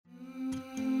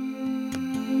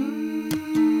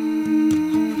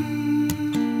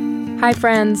Hi,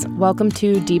 friends. Welcome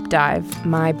to Deep Dive,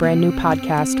 my brand new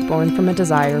podcast born from a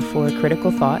desire for critical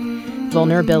thought,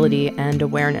 vulnerability, and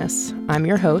awareness. I'm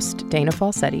your host, Dana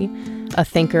Falsetti, a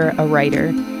thinker, a writer,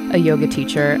 a yoga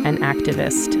teacher, an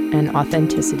activist, an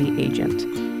authenticity agent.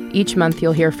 Each month,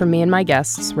 you'll hear from me and my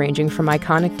guests, ranging from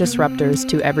iconic disruptors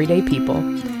to everyday people,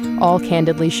 all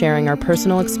candidly sharing our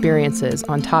personal experiences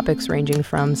on topics ranging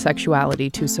from sexuality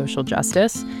to social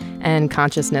justice and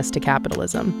consciousness to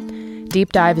capitalism.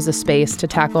 Deep Dive is a space to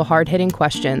tackle hard-hitting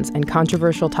questions and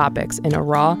controversial topics in a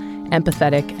raw,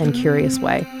 empathetic, and curious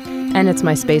way. And it's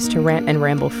my space to rant and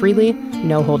ramble freely,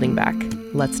 no holding back.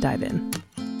 Let's dive in.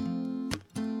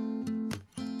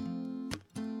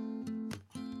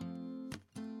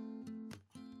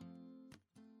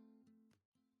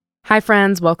 Hi,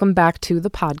 friends. Welcome back to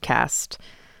the podcast.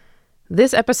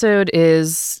 This episode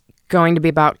is going to be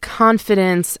about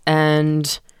confidence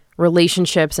and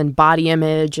relationships and body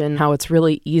image and how it's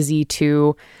really easy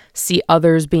to see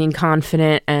others being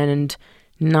confident and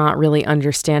not really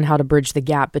understand how to bridge the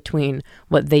gap between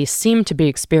what they seem to be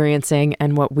experiencing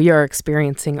and what we are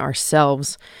experiencing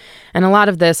ourselves. And a lot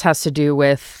of this has to do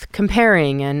with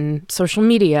comparing and social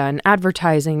media and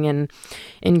advertising and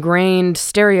ingrained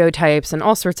stereotypes and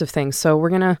all sorts of things. So we're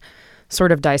going to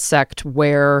sort of dissect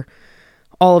where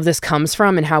all of this comes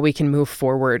from and how we can move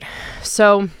forward.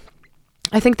 So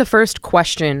I think the first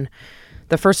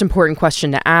important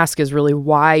question to ask is really,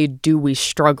 why do we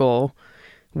struggle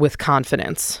with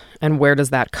confidence and where does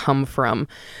that come from?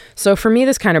 So for me,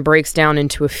 this kind of breaks down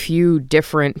into a few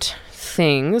different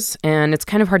things, and it's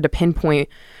kind of hard to pinpoint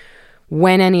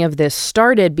when any of this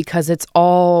started because it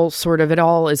all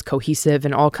is cohesive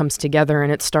and all comes together,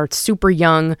 and it starts super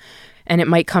young, and it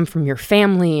might come from your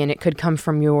family and it could come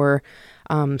from your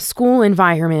school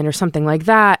environment or something like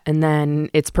that. And then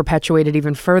it's perpetuated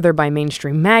even further by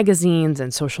mainstream magazines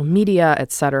and social media,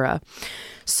 etc.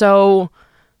 So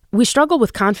we struggle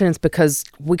with confidence because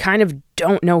we kind of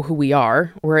don't know who we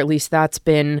are, or at least that's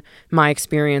been my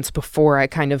experience before I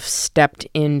kind of stepped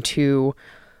into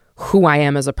who I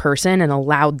am as a person and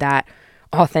allowed that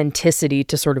authenticity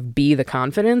to sort of be the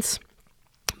confidence.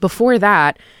 Before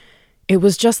that, it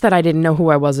was just that I didn't know who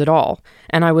I was at all.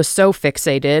 And I was so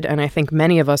fixated, and I think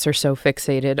many of us are so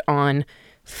fixated on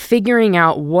figuring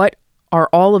out what are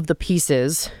all of the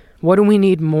pieces, what do we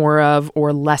need more of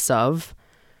or less of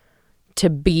to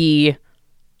be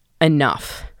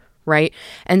enough, right?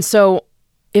 And so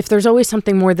if there's always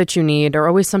something more that you need or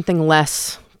always something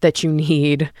less that you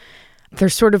need,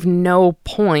 there's sort of no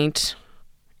point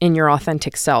in your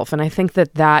authentic self. And I think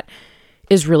that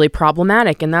is really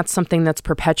problematic. And that's something that's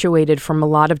perpetuated from a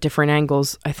lot of different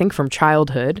angles, I think from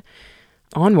childhood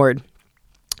onward.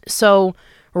 So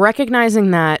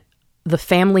recognizing that the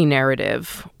family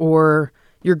narrative or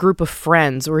your group of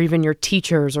friends or even your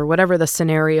teachers or whatever the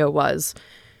scenario was,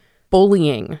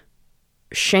 bullying,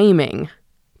 shaming,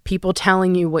 people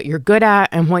telling you what you're good at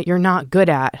and what you're not good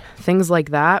at, things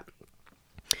like that,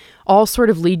 all sort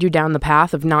of lead you down the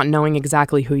path of not knowing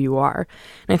exactly who you are.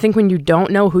 And I think when you don't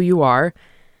know who you are,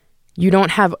 you don't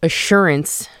have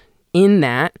assurance in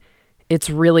that,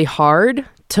 it's really hard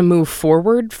to move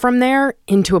forward from there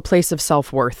into a place of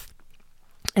self-worth.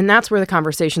 And that's where the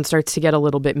conversation starts to get a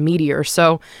little bit meatier.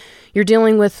 So you're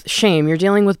dealing with shame, you're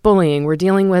dealing with bullying, we're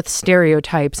dealing with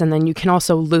stereotypes, and then you can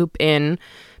also loop in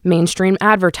mainstream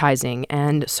advertising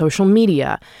and social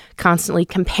media, constantly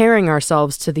comparing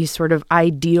ourselves to these sort of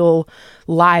ideal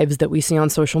lives that we see on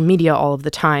social media all of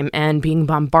the time, and being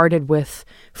bombarded with,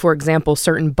 for example,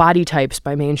 certain body types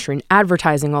by mainstream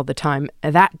advertising all the time.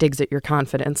 That digs at your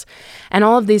confidence. And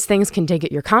all of these things can dig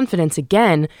at your confidence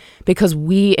again because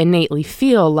we innately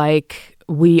feel like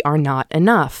we are not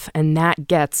enough. And that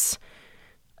gets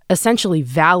essentially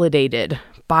validated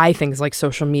by things like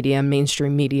social media,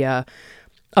 mainstream media,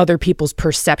 other people's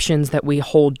perceptions that we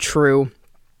hold true,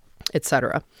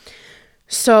 etc.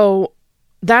 So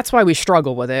that's why we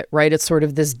struggle with it, right? It's sort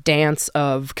of this dance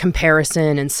of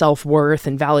comparison and self-worth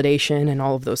and validation and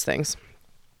all of those things.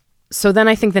 So then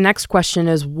I think the next question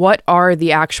is, what are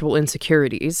the actual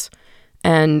insecurities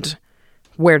and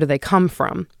where do they come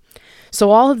from?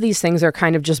 So all of these things are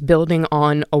kind of just building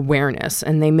on awareness,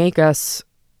 and they make us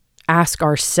ask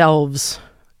ourselves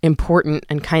important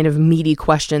and kind of meaty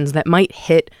questions that might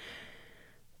hit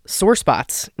sore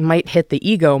spots, might hit the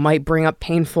ego, might bring up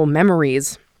painful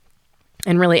memories,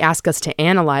 and really ask us to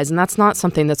analyze. And that's not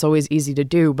something that's always easy to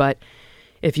do, but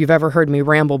if you've ever heard me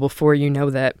ramble before, you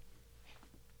know that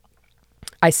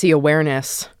I see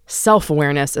awareness,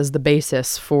 self-awareness, as the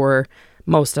basis for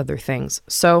most other things.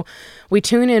 So we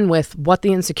tune in with what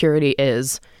the insecurity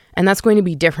is And that's going to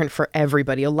be different for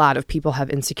everybody. A lot of people have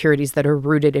insecurities that are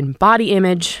rooted in body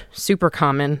image, super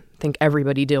common. I think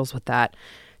everybody deals with that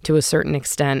to a certain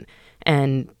extent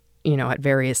and, at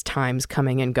various times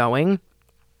coming and going.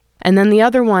 And then the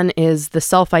other one is the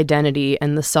self-identity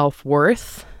and the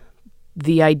self-worth,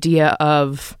 the idea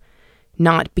of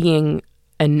not being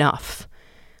enough.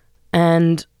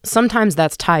 And sometimes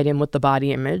that's tied in with the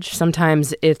body image.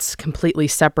 Sometimes it's completely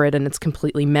separate and it's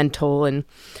completely mental, and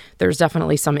there's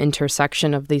definitely some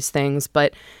intersection of these things.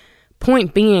 But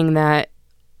point being that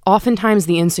oftentimes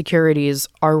the insecurities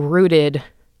are rooted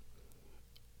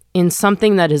in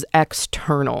something that is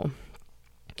external.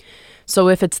 So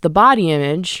if it's the body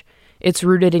image, it's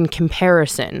rooted in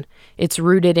comparison. It's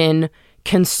rooted in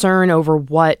concern over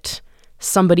what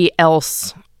somebody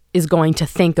else is going to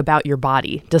think about your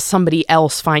body. Does somebody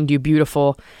else find you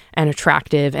beautiful and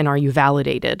attractive, and are you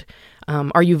validated?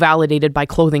 Are you validated by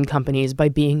clothing companies, by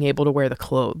being able to wear the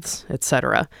clothes,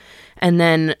 etc.? And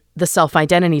then the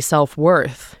self-identity,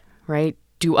 self-worth, right?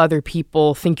 Do other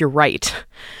people think you're right?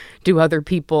 Do other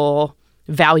people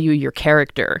value your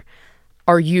character?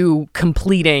 Are you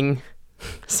completing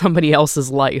somebody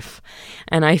else's life?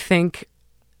 And I think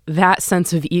that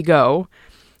sense of ego,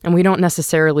 and we don't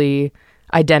necessarily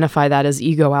identify that as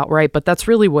ego outright, but that's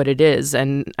really what it is.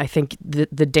 And I think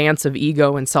the dance of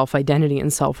ego and self-identity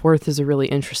and self-worth is a really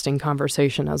interesting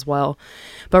conversation as well.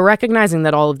 But recognizing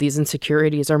that all of these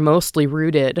insecurities are mostly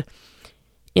rooted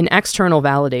in external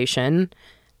validation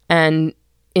and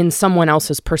in someone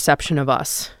else's perception of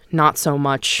us, not so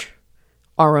much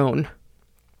our own.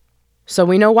 So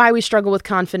we know why we struggle with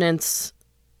confidence.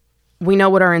 We know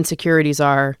what our insecurities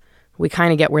are. We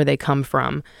kind of get where they come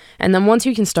from. And then once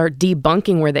you can start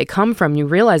debunking where they come from, you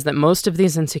realize that most of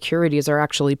these insecurities are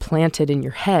actually planted in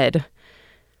your head.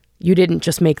 You didn't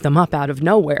just make them up out of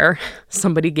nowhere.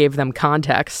 Somebody gave them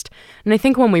context. And I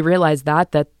think when we realize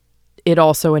that it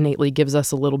also innately gives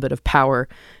us a little bit of power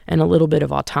and a little bit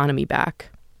of autonomy back.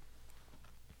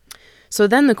 So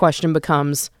then the question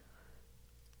becomes,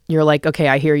 you're like, okay,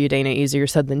 I hear you, Dana, easier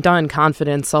said than done,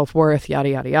 confidence, self-worth, yada,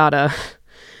 yada, yada.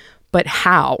 But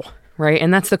how? Right?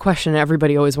 And that's the question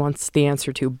everybody always wants the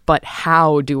answer to. But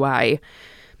how do I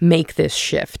make this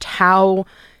shift? How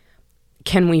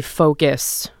can we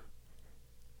focus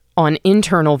on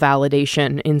internal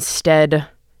validation instead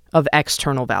of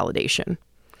external validation?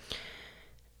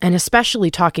 And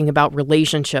especially talking about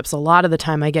relationships, a lot of the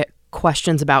time I get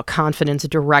questions about confidence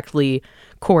directly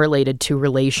correlated to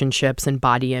relationships and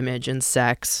body image and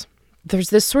sex. There's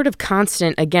this sort of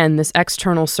constant, again, this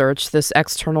external search, this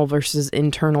external versus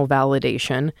internal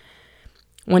validation.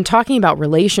 When talking about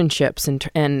relationships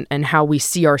and how we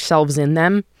see ourselves in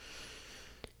them,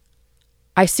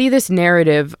 I see this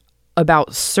narrative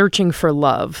about searching for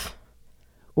love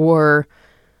or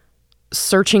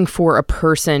searching for a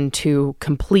person to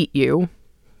complete you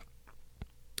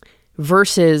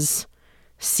versus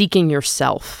seeking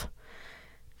yourself.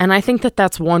 And I think that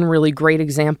that's one really great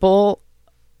example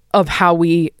of how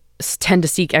we tend to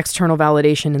seek external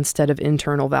validation instead of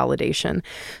internal validation.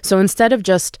 So instead of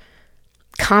just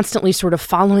constantly sort of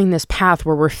following this path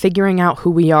where we're figuring out who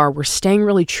we are, we're staying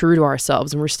really true to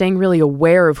ourselves, and we're staying really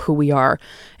aware of who we are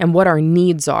and what our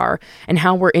needs are and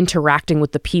how we're interacting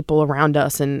with the people around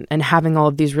us and having all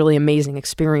of these really amazing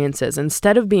experiences.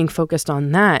 Instead of being focused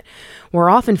on that, we're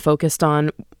often focused on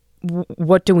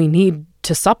what do we need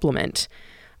to supplement?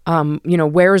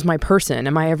 Where is my person?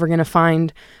 Am I ever going to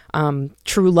find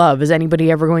true love? Is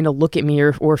anybody ever going to look at me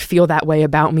or feel that way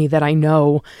about me that I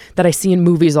know, that I see in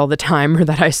movies all the time, or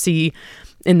that I see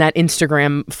in that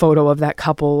Instagram photo of that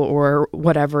couple or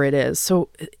whatever it is? So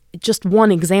just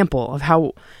one example of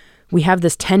how we have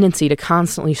this tendency to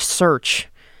constantly search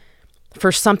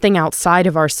for something outside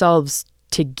of ourselves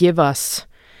to give us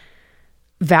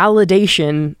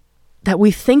validation that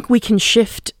we think we can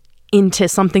shift into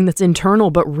something that's internal,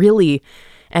 but really,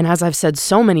 and as I've said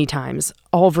so many times,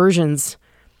 all versions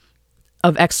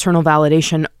of external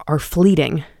validation are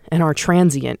fleeting and are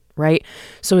transient, right?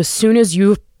 So as soon as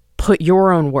you put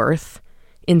your own worth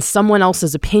in someone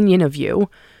else's opinion of you,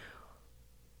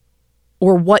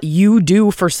 or what you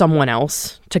do for someone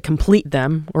else to complete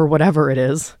them, or whatever it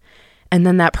is, and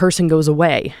then that person goes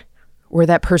away, or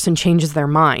that person changes their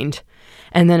mind,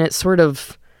 and then it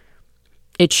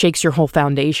shakes your whole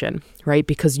foundation, right?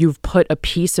 Because you've put a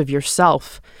piece of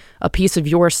yourself, a piece of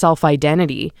your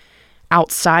self-identity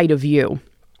outside of you.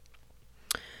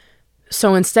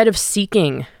 So instead of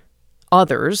seeking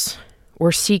others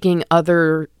or seeking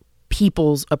other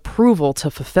people's approval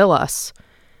to fulfill us,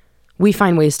 we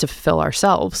find ways to fulfill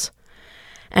ourselves.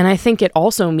 And I think it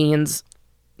also means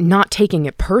not taking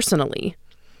it personally.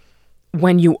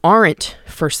 when you aren't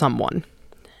for someone.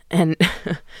 And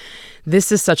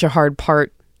this is such a hard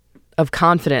part of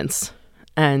confidence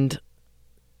and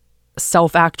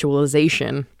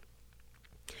self-actualization,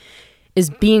 is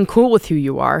being cool with who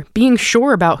you are, being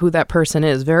sure about who that person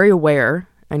is, very aware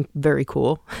and very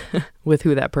cool with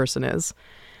who that person is.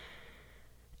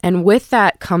 And with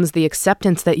that comes the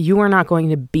acceptance that you are not going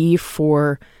to be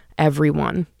for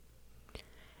everyone.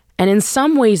 And in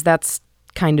some ways that's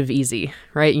kind of easy,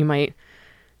 right? You might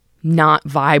not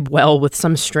vibe well with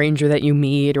some stranger that you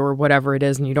meet or whatever it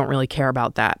is, and you don't really care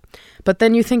about that. But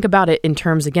then you think about it in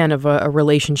terms, again, of a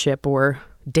relationship or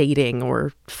dating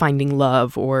or finding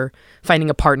love or finding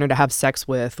a partner to have sex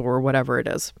with or whatever it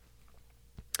is.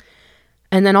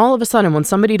 And then all of a sudden, when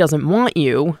somebody doesn't want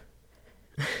you,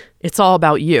 it's all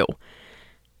about you.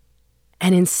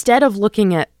 And instead of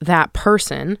looking at that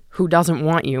person who doesn't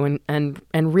want you and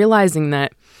realizing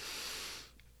that,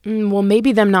 well,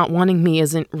 maybe them not wanting me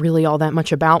isn't really all that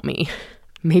much about me.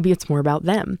 Maybe it's more about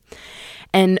them.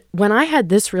 And when I had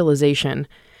this realization,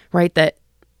 right, that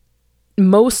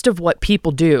most of what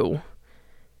people do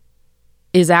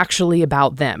is actually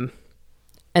about them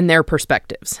and their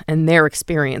perspectives and their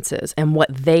experiences and what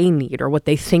they need or what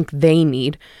they think they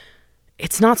need.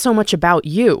 It's not so much about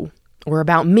you or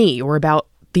about me or about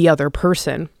the other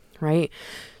person, right?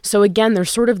 So again,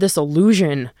 there's sort of this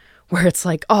illusion where it's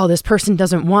like, oh, this person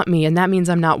doesn't want me and that means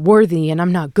I'm not worthy and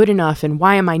I'm not good enough and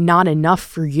why am I not enough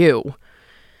for you?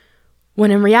 When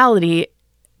in reality,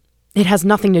 it has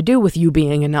nothing to do with you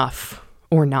being enough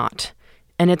or not.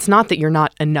 And it's not that you're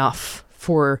not enough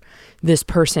for this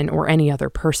person or any other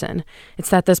person. It's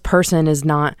that this person is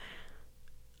not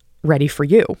ready for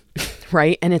you,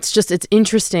 right? And it's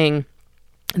interesting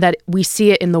that we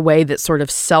see it in the way that sort of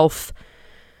self-loathes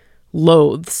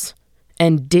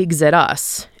and digs at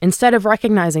us, instead of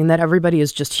recognizing that everybody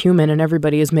is just human and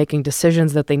everybody is making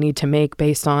decisions that they need to make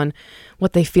based on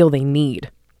what they feel they need.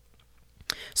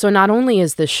 So not only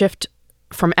is the shift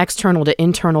from external to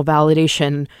internal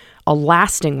validation a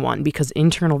lasting one, because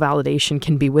internal validation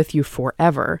can be with you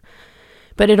forever,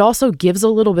 but it also gives a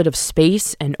little bit of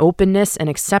space and openness and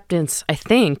acceptance, I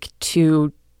think,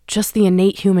 to just the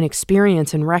innate human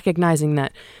experience and recognizing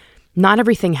that not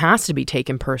everything has to be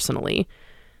taken personally.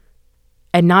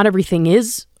 And not everything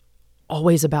is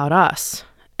always about us.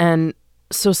 And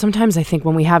so sometimes I think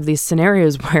when we have these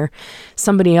scenarios where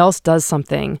somebody else does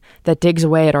something that digs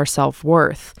away at our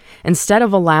self-worth, instead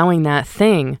of allowing that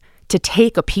thing to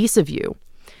take a piece of you,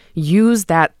 use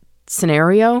that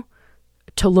scenario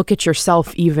to look at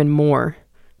yourself even more,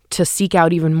 to seek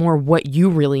out even more what you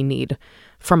really need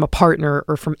from a partner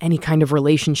or from any kind of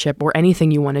relationship or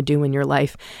anything you want to do in your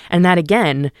life. And that,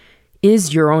 again,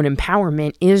 is your own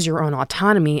empowerment, is your own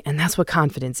autonomy, and that's what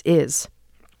confidence is.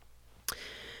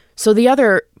 So the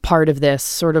other part of this,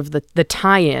 sort of the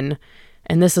tie-in,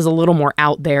 and this is a little more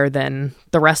out there than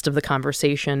the rest of the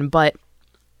conversation, but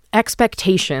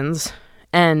expectations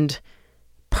and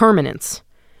permanence.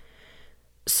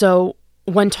 So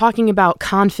when talking about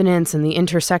confidence and the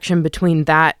intersection between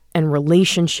that and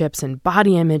relationships and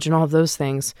body image and all of those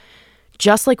things,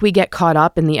 just like we get caught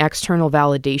up in the external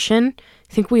validation,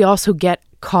 I think we also get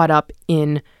caught up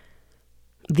in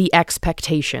the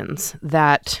expectations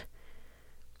that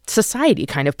society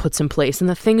kind of puts in place and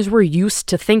the things we're used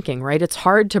to thinking, right? It's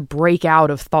hard to break out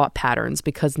of thought patterns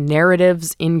because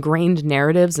ingrained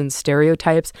narratives and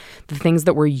stereotypes, the things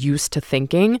that we're used to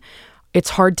thinking,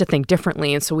 it's hard to think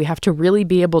differently. And so we have to really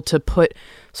be able to put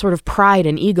sort of pride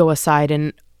and ego aside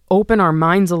and open our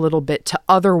minds a little bit to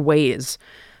other ways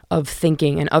of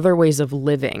thinking and other ways of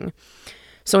living.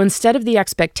 So instead of the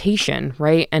expectation,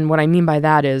 right? And what I mean by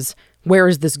that is, where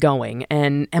is this going?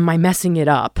 And am I messing it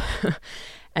up?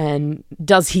 And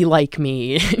does he like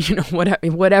me?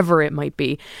 Whatever it might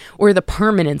be, or the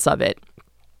permanence of it.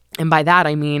 And by that,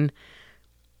 I mean,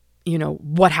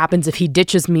 what happens if he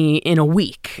ditches me in a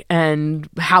week? And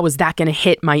how is that going to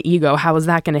hit my ego? How is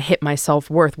that going to hit my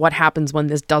self-worth? What happens when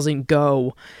this doesn't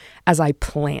go as I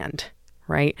planned,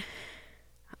 right?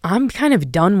 I'm kind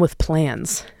of done with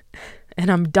plans.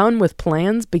 And I'm done with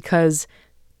plans because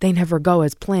they never go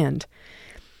as planned.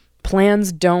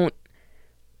 Plans don't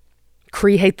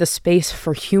create the space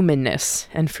for humanness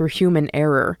and for human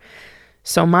error.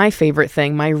 So my favorite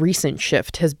thing, my recent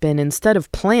shift has been, instead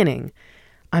of planning,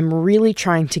 I'm really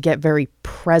trying to get very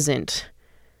present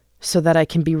so that I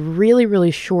can be really,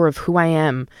 really sure of who I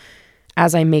am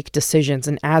as I make decisions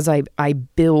and as I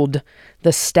build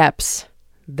the steps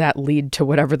that lead to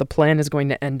whatever the plan is going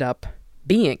to end up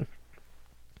being.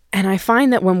 And I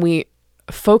find that when we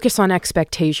focus on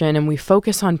expectation and we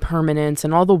focus on permanence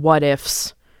and all the what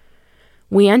ifs,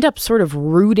 we end up sort of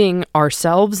rooting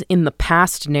ourselves in the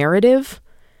past narrative,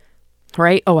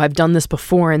 right? Oh, I've done this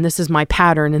before, and this is my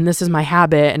pattern, and this is my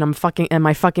habit, and am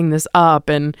I fucking this up?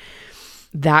 And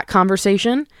that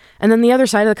conversation. And then the other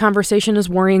side of the conversation is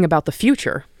worrying about the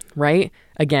future, right?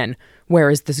 Again, where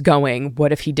is this going?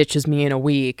 What if he ditches me in a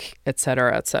week, et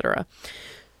cetera, et cetera.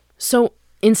 So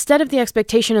instead of the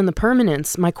expectation and the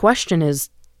permanence, my question is,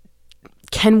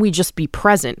 can we just be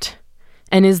present?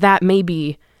 And is that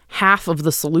maybe half of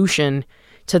the solution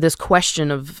to this question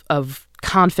of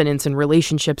confidence and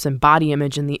relationships and body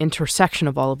image and the intersection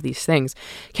of all of these things?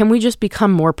 Can we just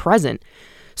become more present?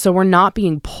 So we're not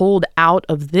being pulled out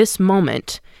of this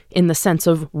moment in the sense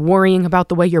of worrying about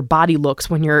the way your body looks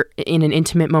when you're in an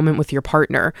intimate moment with your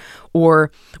partner,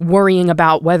 or worrying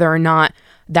about whether or not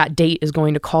that date is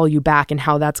going to call you back and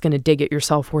how that's going to dig at your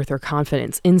self-worth or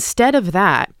confidence. Instead of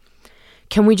that,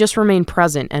 can we just remain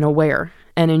present and aware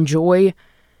and enjoy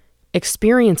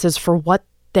experiences for what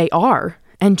they are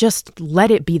and just let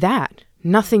it be that,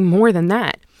 nothing more than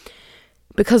that?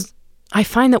 Because I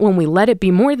find that when we let it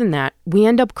be more than that, we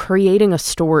end up creating a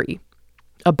story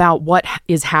about what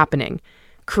is happening,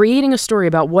 creating a story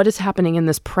about what is happening in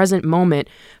this present moment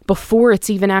before it's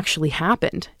even actually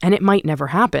happened. And it might never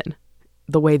happen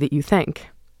the way that you think.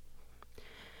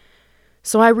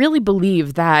 So I really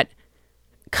believe that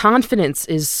confidence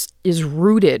is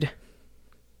rooted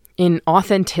in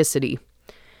authenticity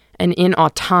and in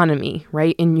autonomy,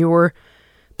 right? In your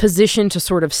position to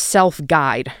sort of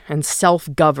self-guide and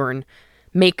self-govern,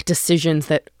 make decisions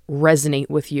that resonate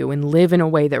with you and live in a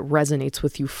way that resonates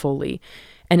with you fully.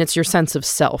 And it's your sense of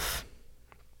self.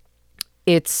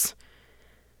 It's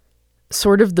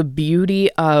sort of the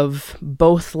beauty of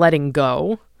both letting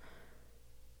go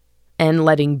and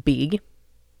letting be.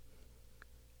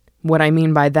 What I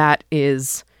mean by that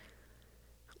is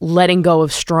letting go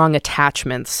of strong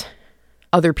attachments,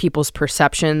 other people's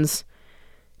perceptions,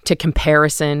 to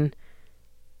comparison,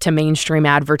 to mainstream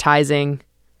advertising,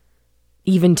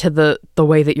 even to the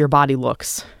way that your body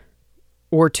looks,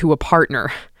 or to a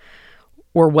partner,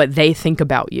 or what they think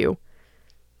about you.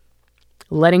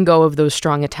 Letting go of those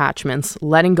strong attachments,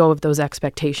 letting go of those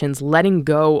expectations, letting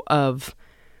go of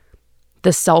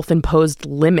the self-imposed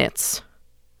limits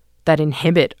that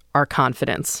inhibit our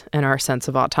confidence and our sense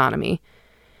of autonomy,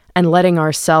 and letting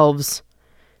ourselves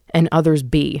and others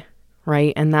be,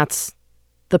 right? And that's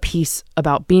the piece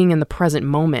about being in the present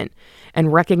moment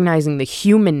and recognizing the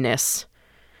humanness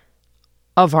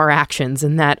of our actions,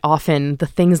 and that often the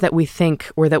things that we think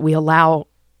or that we allow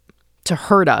to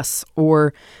hurt us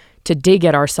or to dig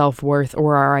at our self-worth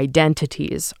or our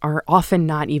identities are often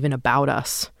not even about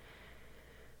us.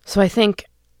 So I think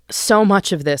so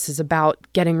much of this is about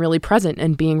getting really present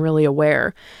and being really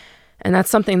aware. And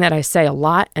that's something that I say a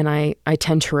lot, and I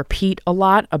tend to repeat a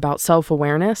lot about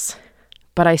self-awareness.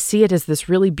 But I see it as this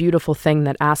really beautiful thing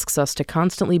that asks us to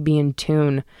constantly be in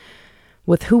tune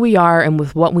with who we are and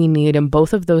with what we need, and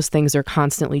both of those things are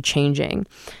constantly changing.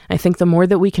 I think the more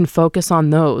that we can focus on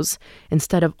those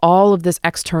instead of all of this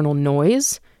external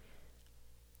noise,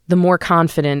 the more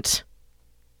confident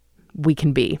we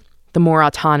can be, the more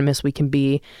autonomous we can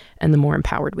be, and the more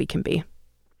empowered we can be.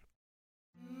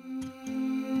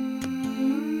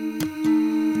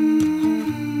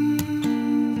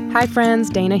 Hi friends,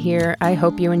 Dana here. I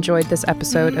hope you enjoyed this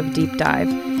episode of Deep Dive.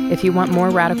 If you want more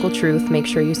radical truth, make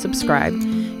sure you subscribe.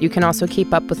 You can also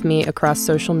keep up with me across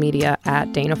social media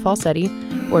at Dana Falsetti,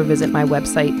 or visit my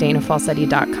website,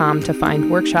 danafalsetti.com, to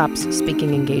find workshops,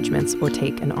 speaking engagements, or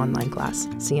take an online class.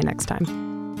 See you next time.